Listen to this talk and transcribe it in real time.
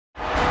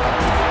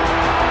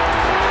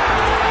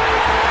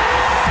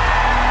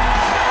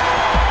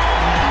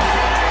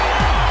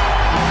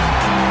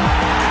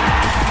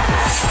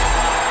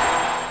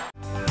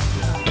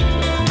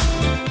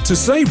To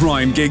say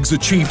Ryan Giggs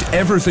achieved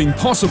everything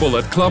possible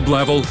at club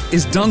level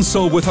is done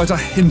so without a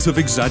hint of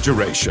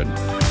exaggeration.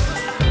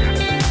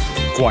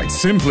 Quite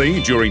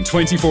simply, during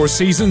 24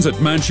 seasons at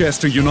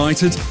Manchester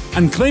United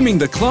and claiming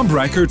the club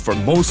record for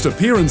most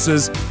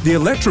appearances, the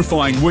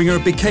electrifying winger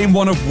became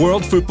one of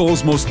world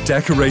football's most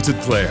decorated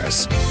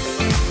players.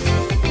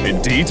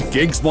 Indeed,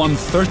 Giggs won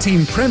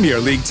 13 Premier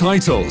League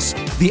titles,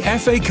 the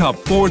FA Cup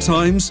 4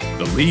 times,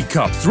 the League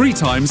Cup 3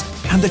 times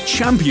and the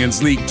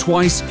Champions League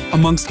twice,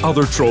 amongst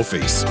other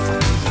trophies.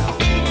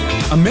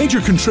 A major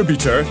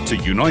contributor to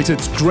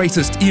United's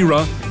greatest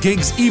era,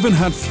 Giggs even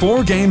had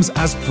 4 games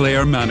as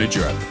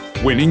player-manager,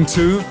 winning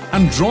 2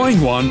 and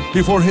drawing 1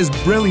 before his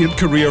brilliant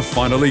career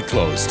finally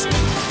closed.